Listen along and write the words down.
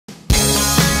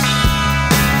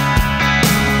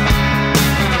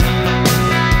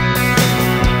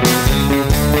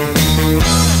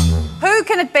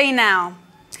can it be now?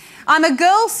 I'm a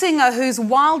girl singer who's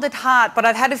wild at heart, but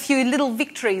I've had a few little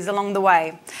victories along the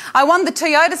way. I won the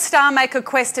Toyota Star Maker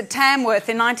Quest at Tamworth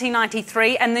in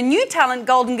 1993 and the New Talent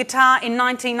Golden Guitar in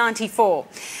 1994.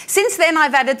 Since then,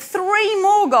 I've added 3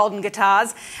 more golden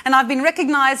guitars and I've been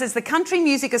recognised as the Country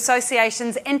Music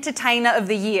Association's Entertainer of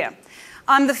the Year.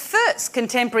 I'm the first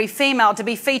contemporary female to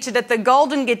be featured at the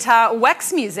Golden Guitar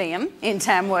Wax Museum in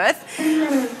Tamworth.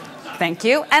 Thank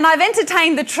you. And I've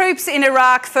entertained the troops in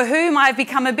Iraq for whom I've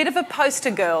become a bit of a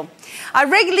poster girl. I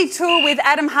regularly tour with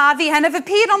Adam Harvey and have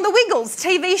appeared on the Wiggles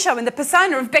TV show in the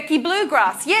persona of Becky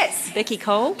Bluegrass. Yes. Beccy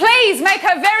Cole. Please make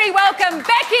her very welcome,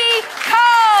 Beccy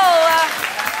Cole.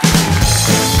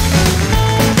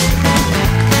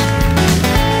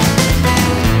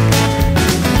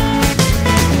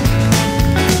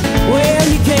 Well,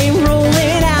 you came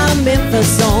rolling out of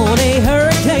Memphis on a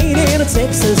hurricane in a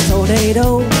Texas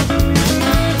tornado.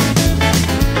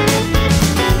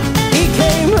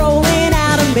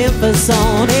 Memphis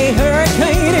on a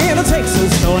hurricane in a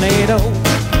Texas tornado.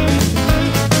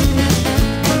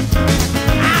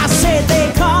 I said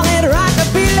they call it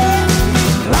rockabilly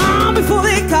long before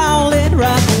they call it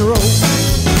rock and roll.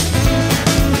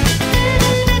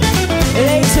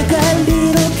 They took a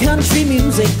little country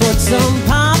music, put some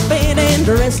pop in and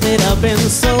dressed it up in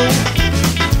soul.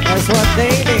 That's what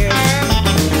they did.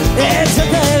 They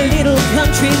took a little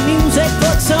country music,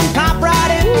 put some pop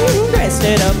right in, dressed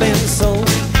it up in soul.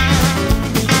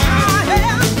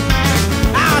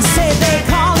 I said they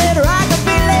call it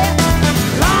rockabilly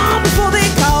long before they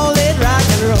call it rock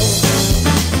and roll.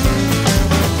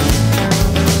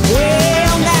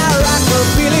 Well, now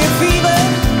rockabilly fever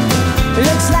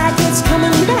looks like it's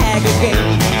coming back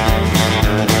again.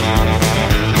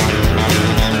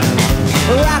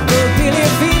 Rockabilly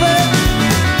fever,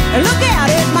 look out,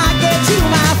 it might get you,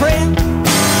 my friend.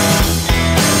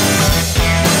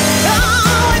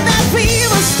 Oh, when that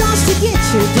fever starts to get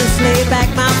you, just lay back,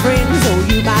 my friends, or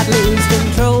you might lose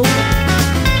control.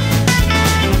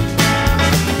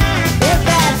 If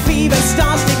that fever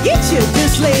starts to get you,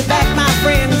 just lay back, my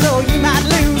friends, or you might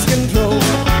lose control.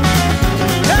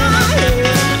 Oh,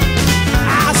 yeah.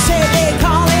 I said they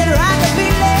call it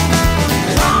rockabilly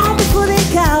long before they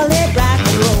call it rock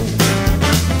and roll.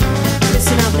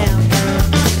 Listen up now.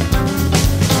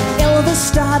 Elvis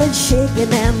started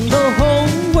shaking and the whole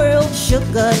world shook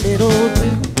a little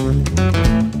too.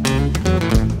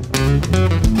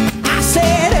 I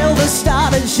said Elvis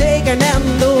started shaking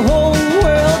and the whole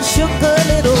world shook a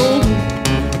little too.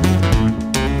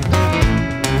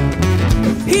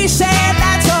 He said,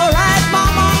 that's all right,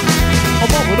 mama. Oh,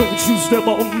 mama, don't you step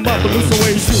on my blues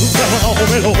away, shoes.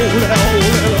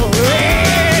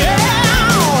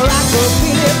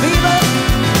 Rockabilly fever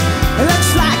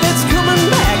looks like it's coming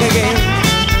back again.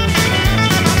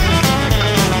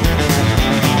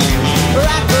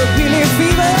 Rockabilly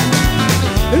fever,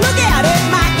 look out, it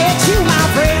might get you, my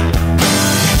friend.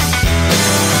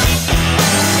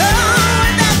 Oh,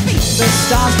 when that fever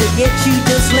starts to get you,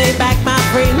 just lay back, my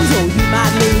friends, or you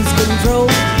might lose control.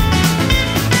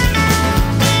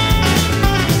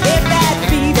 If that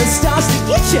fever starts to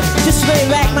get you, just lay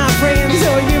back, my friends,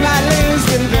 or you might lose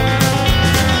control.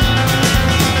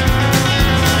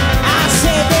 I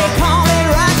said they call it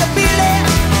rockabilly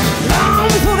long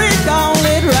before they call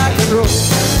it rock and roll.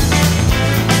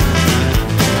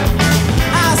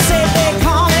 I said they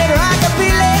call it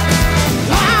rockabilly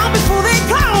long before they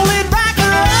call it rock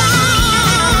and roll.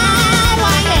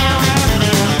 Why now?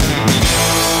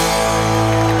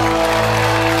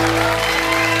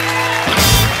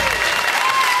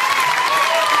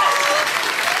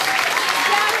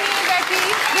 Down here, Becky.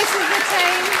 This is the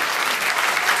team.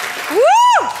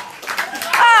 Woo!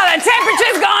 Oh, the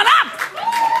temperature's gone up.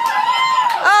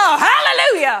 Oh,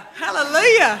 hallelujah.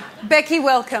 Hallelujah. Becky,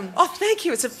 welcome. Oh, thank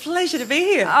you. It's a pleasure to be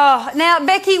here. Oh, now,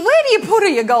 Becky, where do you put all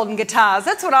your golden guitars?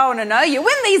 That's what I want to know. You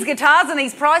win these guitars and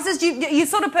these prizes. You're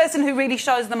sort of person who really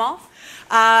shows them off?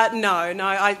 No.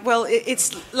 Well,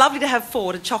 it's lovely to have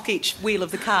 4 to chock each wheel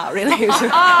of the car, really. Oh.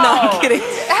 No, I'm kidding.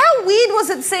 How weird was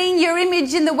it seeing your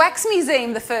image in the Wax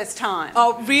Museum the first time?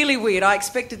 Oh, really weird. I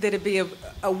expected there to be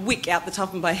a wick out the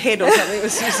top of my head or something. It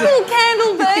was just a little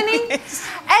candle burning. Yes.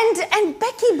 And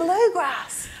Becky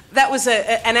Bluegrass. That was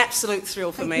an absolute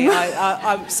thrill for me.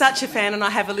 I'm such a fan, and I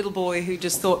have a little boy who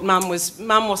just thought Mum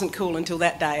wasn't cool until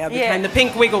that day. I became the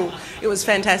pink wiggle. It was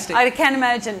fantastic. I can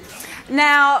imagine.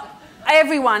 Now,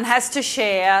 everyone has to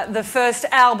share the first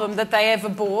album that they ever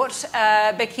bought.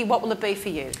 Becky, what will it be for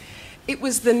you? It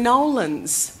was the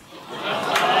Nolans.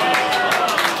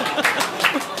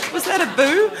 Was that a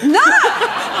boo? No!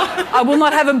 I will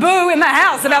not have a boo in the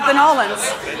house about the Nolans.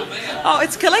 Oh,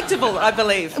 it's collectible, I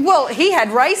believe. Well, he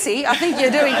had Racy. I think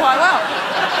you're doing quite well.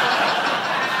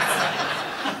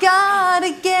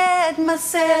 Gotta get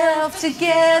myself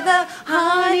together,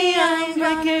 honey, I'm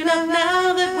breaking up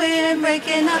now that we're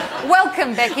breaking up.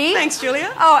 Welcome, Becky. Thanks,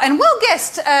 Julia. Oh, and well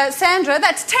guessed, Sandra.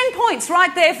 That's 10 points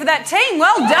right there for that team.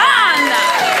 Well done.